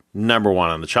are number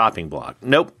one on the chopping block.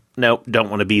 Nope,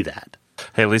 don't want to be that.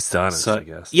 Hey, at least honest, I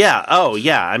guess. Yeah. Oh,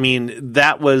 yeah. I mean,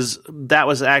 that was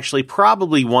actually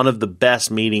probably one of the best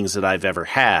meetings that I've ever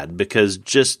had, because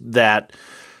just that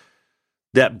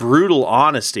brutal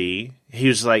honesty. He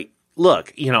was like,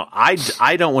 look,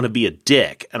 I don't want to be a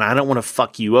dick and I don't want to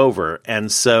fuck you over.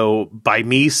 And so by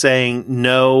me saying,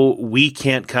 no, we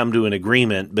can't come to an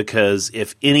agreement because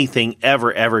if anything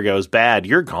ever goes bad,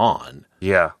 you're gone.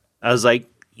 Yeah. I was like,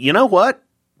 you know what?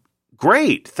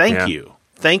 Great. Thank you.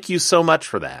 Thank you so much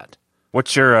for that.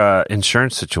 What's your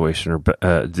insurance situation? Or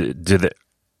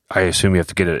I assume you have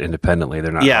to get it independently.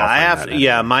 They're not. Yeah, I have.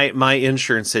 Yeah, my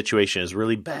insurance situation is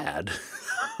really bad.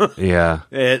 Yeah.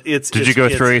 Did you go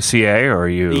through ACA or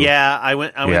you? Yeah, I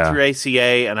went through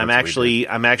ACA, and I'm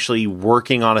actually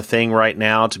working on a thing right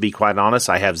now. To be quite honest,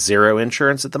 I have zero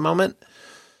insurance at the moment.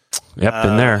 Yep,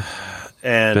 been there.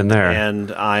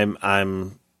 And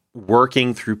I'm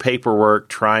working through paperwork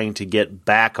trying to get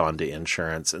back onto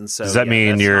insurance. And so does that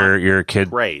mean your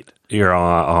kid? Great. You're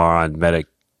on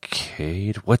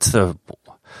Medicaid. What's the?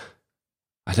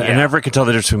 I never can tell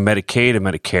the difference between Medicaid and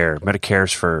Medicare.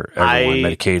 Medicare's for everyone.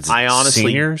 Medicaid's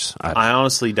seniors. I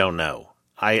honestly don't know.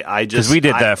 I just because we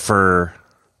did that for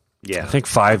I think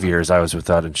 5 years. I was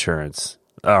without insurance.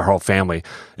 Our whole family.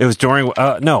 It was during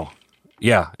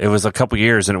it was a couple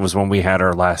years, and it was when we had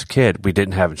our last kid. We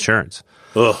didn't have insurance.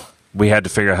 Ugh. We had to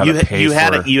figure out how to pay. You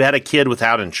had a kid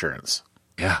without insurance.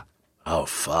 Yeah. Oh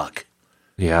fuck.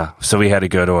 Yeah. So we had to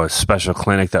go to a special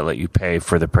clinic that let you pay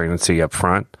for the pregnancy up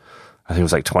front. I think it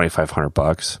was like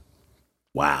 $2,500.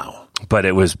 Wow. But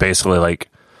it was basically like,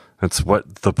 that's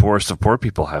what the poorest of poor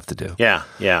people have to do. Yeah,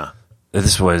 yeah.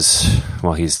 This was,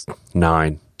 he's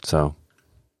 9, so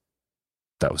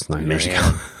that was 9 years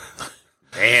ago.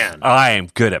 Man. I am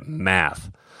good at math.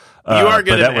 You are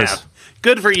good at math.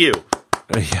 Good for you.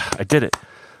 Yeah, I did it.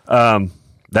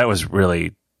 That was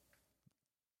really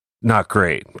not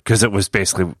great because it was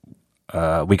basically,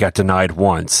 we got denied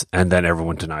once and then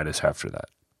everyone denied us after that.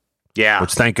 Yeah.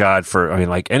 Which thank God for,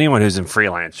 anyone who's in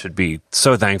freelance should be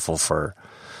so thankful for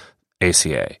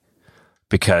ACA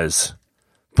because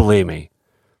believe me,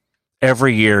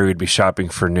 every year we'd be shopping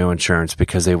for new insurance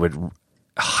because they would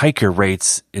hike your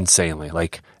rates insanely.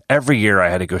 Like every year I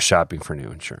had to go shopping for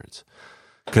new insurance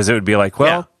because it would be like,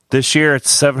 this year it's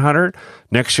 $700.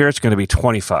 Next year it's going to be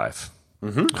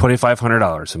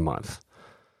 $2,500 a month.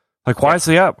 Like, why is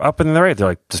the up in the rate? They're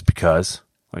like, just because.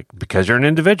 Like, because you're an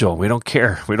individual. We don't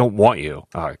care. We don't want you,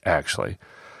 actually.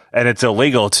 And it's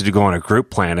illegal to go on a group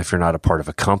plan if you're not a part of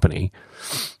a company.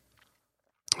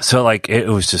 So, like, it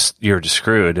was just, you're just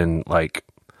screwed. And, like,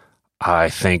 I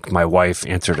think my wife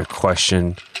answered a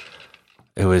question.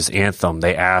 It was Anthem.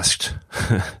 They asked,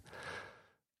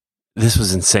 this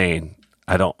was insane.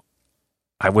 I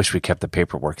wish we kept the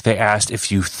paperwork. They asked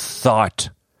if you thought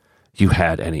you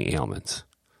had any ailments.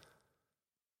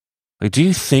 Like, do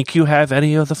you think you have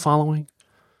any of the following?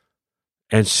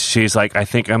 And she's like, I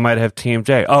think I might have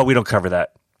TMJ. Oh, we don't cover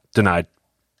that. Denied.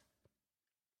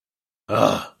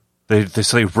 Ugh.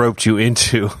 So they roped you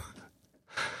into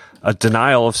a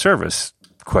denial of service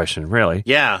question, really.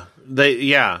 Yeah.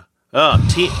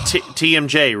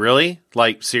 TMJ, really?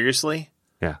 Like, seriously?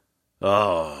 Yeah.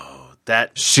 Oh,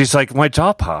 that. She's like, my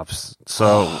jaw pops.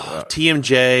 So.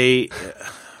 TMJ.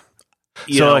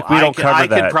 We don't cover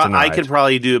that. I could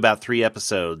probably do about 3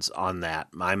 episodes on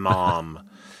that. My mom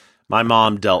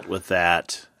dealt with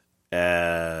that.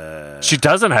 She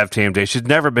doesn't have TMJ. She's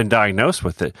never been diagnosed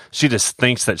with it. She just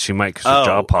thinks that she might because her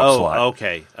jaw pops a lot.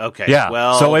 Okay. Yeah.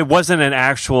 Well, so it wasn't an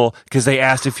actual because they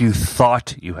asked if you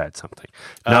thought you had something,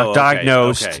 not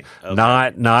diagnosed,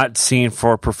 not seen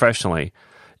for professionally.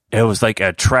 It was like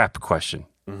a trap question.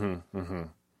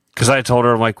 Because I told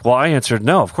her, I'm like, I answered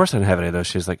no. Of course I didn't have any of those.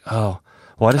 She's like, oh.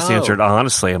 Well, I just answered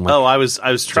honestly. I'm like, I was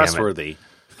trustworthy.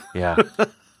 Yeah,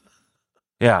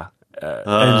 yeah.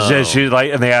 And she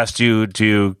and they asked you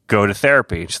to go to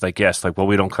therapy. And she's like, yes. Like, well,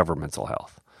 we don't cover mental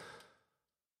health.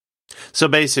 So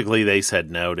basically, they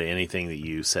said no to anything that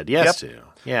you said yes to.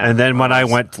 Yeah. And then when I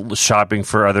went shopping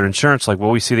for other insurance, like, well,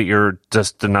 we see that you're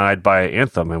just denied by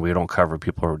Anthem, and we don't cover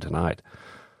people who are denied.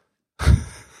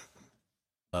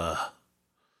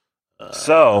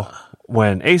 So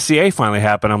when ACA finally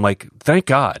happened, I'm like, thank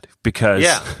God, because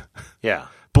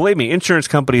believe me, insurance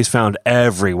companies found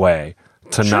every way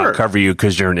to not cover you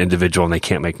because you're an individual and they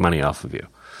can't make money off of you.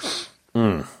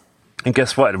 And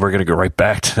guess what? We're going to go right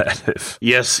back to that if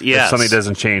something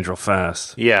doesn't change real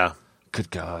fast. Yeah.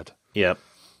 Good God. Yep.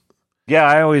 Yeah,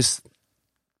 I always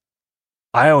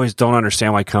don't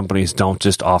understand why companies don't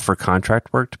just offer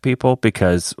contract work to people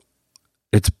because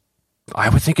I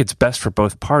would think it's best for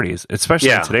both parties,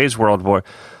 especially in today's world where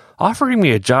offering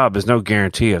me a job is no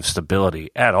guarantee of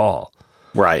stability at all.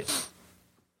 Right.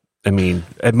 I mean,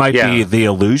 it might be the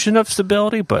illusion of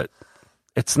stability, but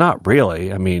it's not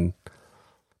really. I mean,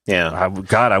 I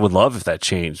would love if that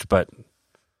changed, but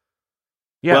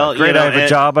Yeah, well, great. I have a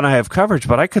job and I have coverage,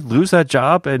 but I could lose that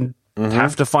job and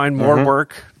have to find more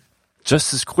work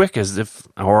just as quick as if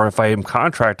I am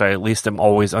contract, I at least am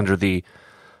always under the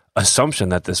assumption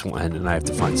that this will end and I have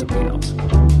to find something else.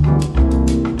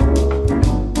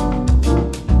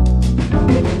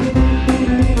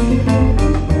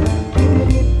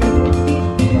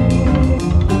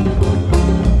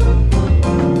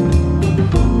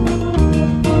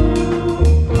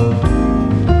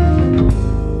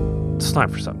 It's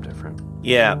time for something different.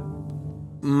 Yeah.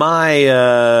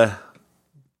 My,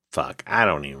 fuck, I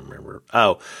don't even remember.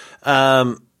 Oh,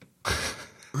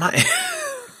 my,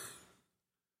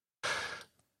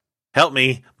 help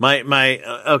me.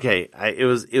 Okay.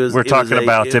 We're talking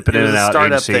about dipping in and out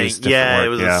startup agencies. Thing. Yeah, it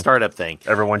was a startup thing.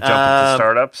 Everyone jumping to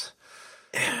startups.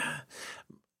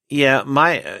 Yeah,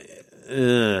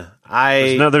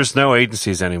 there's no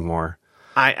agencies anymore.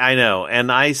 I know,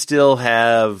 and I still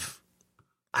have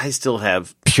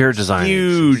pure design,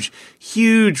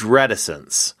 huge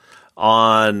reticence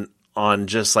on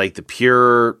just like the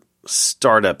pure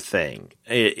startup thing.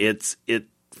 It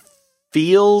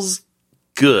feels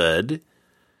good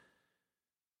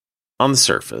on the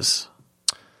surface.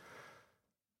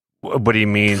 What do you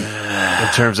mean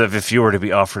in terms of if you were to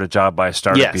be offered a job by a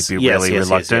startup, you'd be really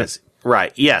reluctant? Yes.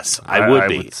 Right. Yes, I would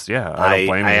be. I don't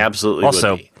blame you. I absolutely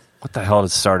also, would be. What the hell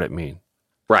does startup mean?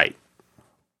 Right.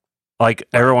 Like,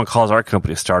 everyone calls our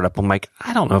company a startup. I'm like,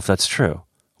 I don't know if that's true.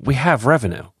 We have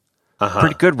revenue.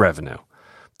 Pretty good revenue.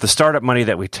 The startup money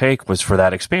that we take was for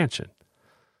that expansion.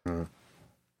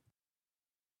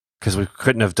 Because we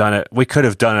couldn't have done it. We could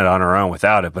have done it on our own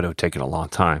without it, but it would have taken a long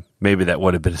time. Maybe that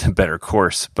would have been a better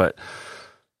course. But,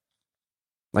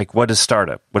 like, what is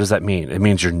startup? What does that mean? It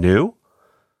means you're new? Is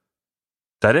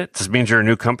that it? Does it mean you're a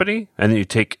new company? And then you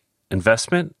take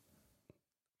investment?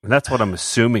 And that's what I'm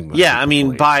assuming. Yeah, I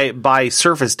mean, by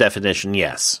surface definition,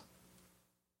 yes.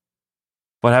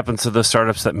 What happens to the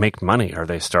startups that make money? Are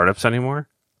they startups anymore?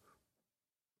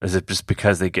 Is it just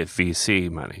because they get VC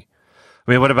money?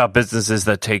 I mean, what about businesses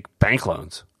that take bank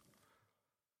loans?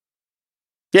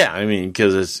 Yeah, I mean,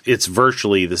 because it's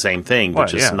virtually the same thing, but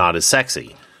just not as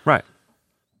sexy. Right.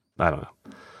 I don't know.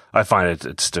 I find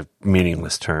it's a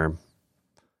meaningless term.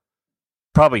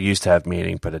 Probably used to have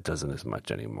meaning, but it doesn't as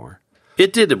much anymore.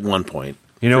 It did at one point.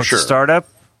 You know what's a startup?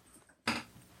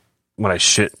 When I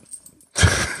shit.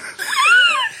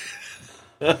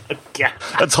 Yeah.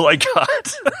 That's all I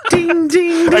got. Ding,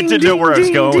 ding, I didn't know where I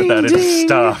was going with that. It just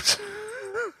stopped.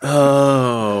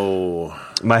 Oh.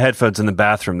 My headphones in the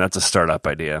bathroom. That's a startup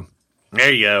idea.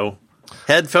 There you go.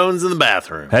 Headphones in the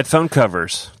bathroom. Headphone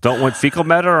covers. Don't want fecal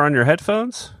matter on your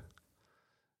headphones?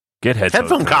 Get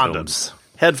headphone condoms.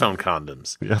 Headphone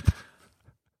condoms. Yep.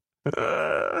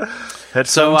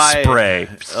 Headphone spray.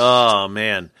 Oh,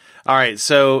 man. All right.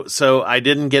 So I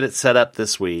didn't get it set up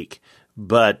this week,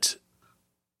 but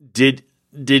did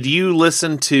you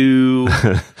listen to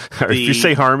if you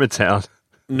say Harmontown?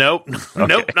 Nope. Okay.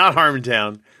 Nope, not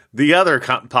Harmontown. The other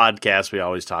podcast we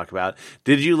always talk about.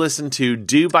 Did you listen to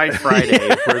Due by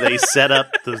Friday where they set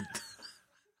up the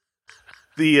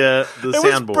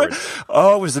soundboard?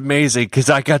 It was amazing because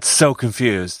I got so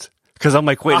confused. Because I'm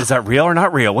like, wait, is that real or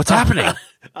not real? What's happening?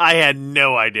 I had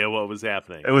no idea what was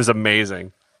happening. It was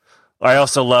amazing. I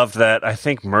also loved that I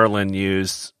think Merlin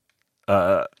used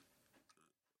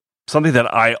something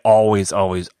that I always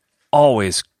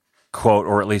quote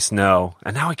or at least know,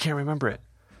 and now I can't remember it.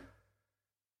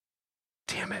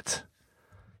 Damn it.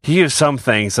 He used some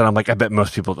things that I'm like, I bet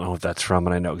most people don't know what that's from,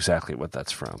 and I know exactly what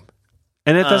that's from.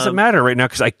 And it doesn't matter right now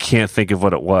because I can't think of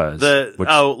what it was.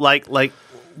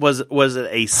 Was it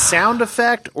a sound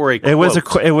effect or a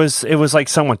quote? It was like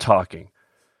someone talking.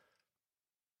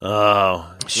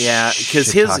 Oh, yeah,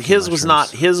 because his was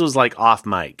not, his was like off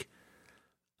mic.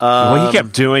 Well, he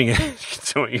kept doing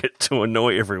it to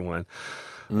annoy everyone.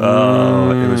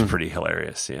 Oh, it was pretty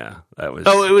hilarious. Yeah, that was.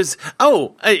 Oh, it was.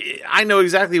 Oh, I know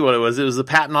exactly what it was. It was the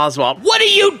Patton Oswalt. What are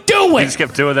you doing? He just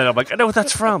kept doing that. I'm like, I know what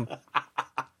that's from.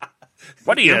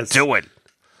 What are you doing?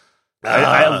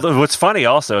 What's funny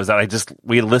also is that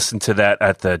we listened to that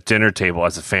at the dinner table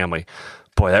as a family.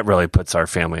 Boy, that really puts our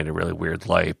family in a really weird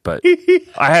light. But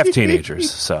I have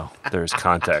teenagers, so there's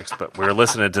context. But we were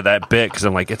listening to that bit because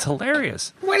I'm like, it's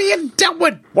hilarious. What are you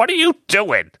doing? What are you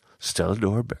doing? Still a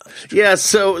doorbell. Yeah.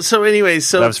 So anyway,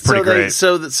 that was pretty great.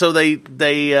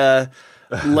 They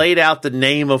laid out the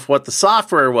name of what the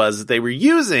software was that they were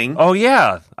using. Oh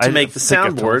yeah, to make the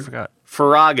soundboard. Totally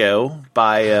Farrago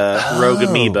by Rogue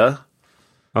Amoeba.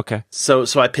 Okay. So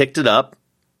I picked it up.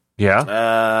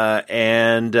 Yeah.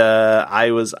 And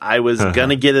I was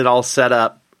gonna get it all set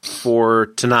up for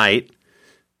tonight,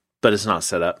 but it's not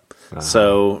set up.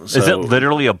 So is it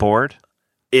literally a board?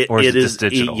 Or is it just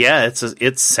digital? Yeah, it's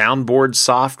soundboard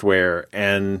software,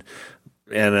 and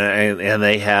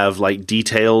they have like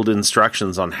detailed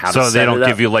instructions on how to set it up. So they don't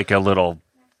give you like a little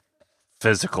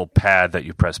physical pad that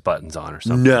you press buttons on or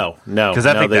something? No. Because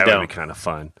I think that would be kind of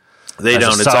fun. They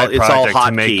don't. It's all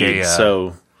hotkeyed.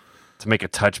 So to make a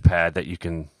touchpad that you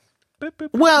can. Boop, boop,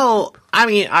 boop. Well, I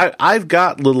mean, I've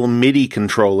got little MIDI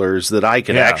controllers that I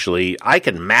can I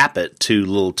can map it to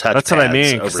little touchpads. That's what I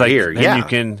mean. Over here. Then you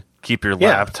can keep your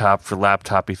laptop for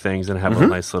laptopy things and have a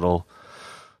nice little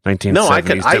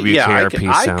 1970s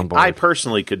WKRP soundboard. I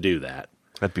personally could do that.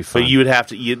 That'd be fun. But you would have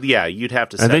to. You'd have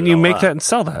to. Set and then you make up. that and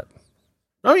sell that.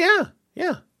 Oh yeah.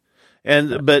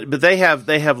 And but they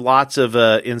have lots of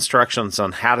instructions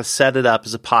on how to set it up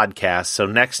as a podcast. So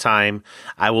next time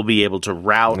I will be able to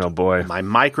route my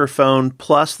microphone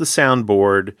plus the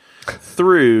soundboard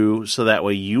through, so that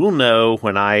way you will know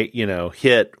when I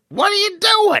hit. What are you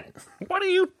doing? What are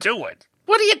you doing?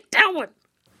 What are you doing?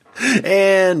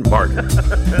 And Martin.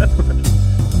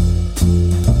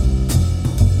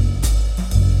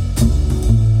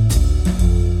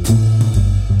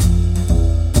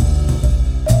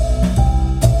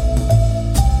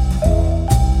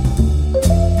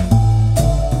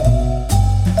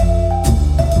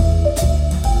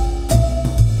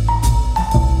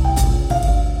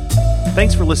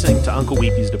 Thanks for listening to Uncle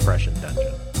Weepy's Depression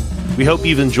Dungeon. We hope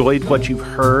you've enjoyed what you've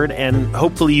heard, and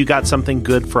hopefully you got something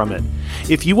good from it.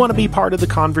 If you want to be part of the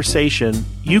conversation,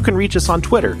 you can reach us on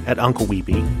Twitter at Uncle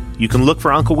Weepy. You can look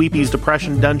for Uncle Weepy's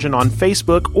Depression Dungeon on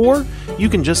Facebook, or you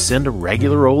can just send a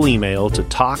regular old email to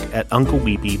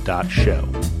talk@uncleweepy.show.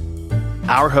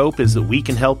 Our hope is that we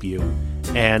can help you,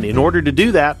 and in order to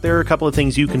do that, there are a couple of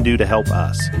things you can do to help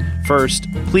us. First,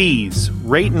 please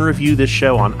rate and review this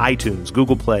show on iTunes,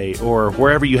 Google Play, or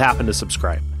wherever you happen to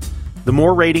subscribe. The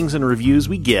more ratings and reviews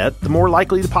we get, the more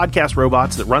likely the podcast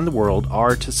robots that run the world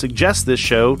are to suggest this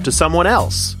show to someone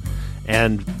else.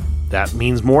 And that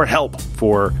means more help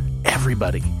for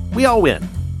everybody. We all win.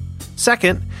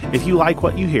 Second, if you like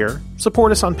what you hear,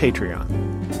 support us on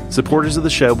Patreon. Supporters of the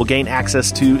show will gain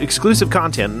access to exclusive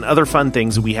content and other fun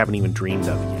things that we haven't even dreamed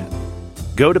of yet.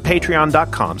 Go to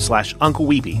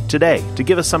patreon.com/UncleWeepy today to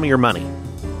give us some of your money.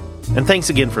 And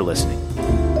thanks again for listening.